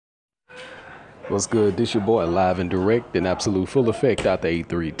What's good? This your boy live and direct in absolute full effect out the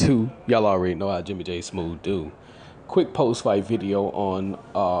 832. Y'all already know how Jimmy J Smooth do. Quick post fight video on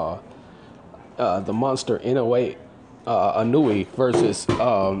the monster Inoue Inoue versus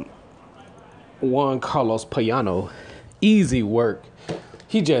Juan Carlos Payano. Easy work.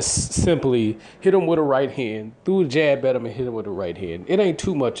 He just simply hit him with a right hand, threw a jab at him and hit him with a right hand. It ain't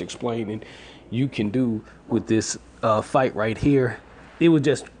too much explaining you can do with this fight right here. It was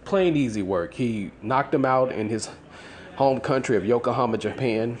just plain easy work. He knocked him out in his home country of Yokohama,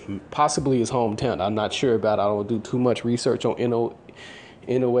 Japan, possibly his hometown. I'm not sure about it. I don't do too much research on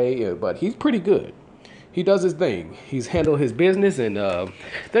Inoue, but he's pretty good. He does his thing. He's handled his business, and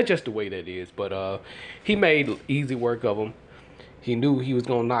that's just the way that is. But he made easy work of him. He knew he was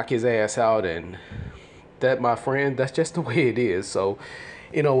going to knock his ass out, and that, my friend, that's just the way it is. So,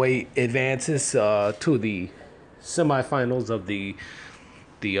 Inoue advances to the semifinals of the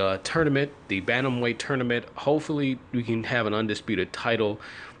tournament, the bantamweight tournament. Hopefully, we can have an undisputed title.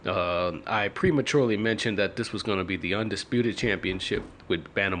 I prematurely mentioned that this was going to be the undisputed championship with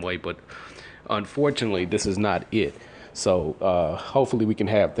bantamweight, but unfortunately, this is not it. So hopefully, we can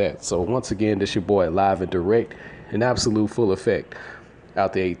have that. So once again, this your boy live and direct, in absolute full effect,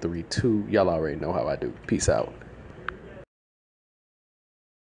 out the 832. Y'all already know how I do. Peace out.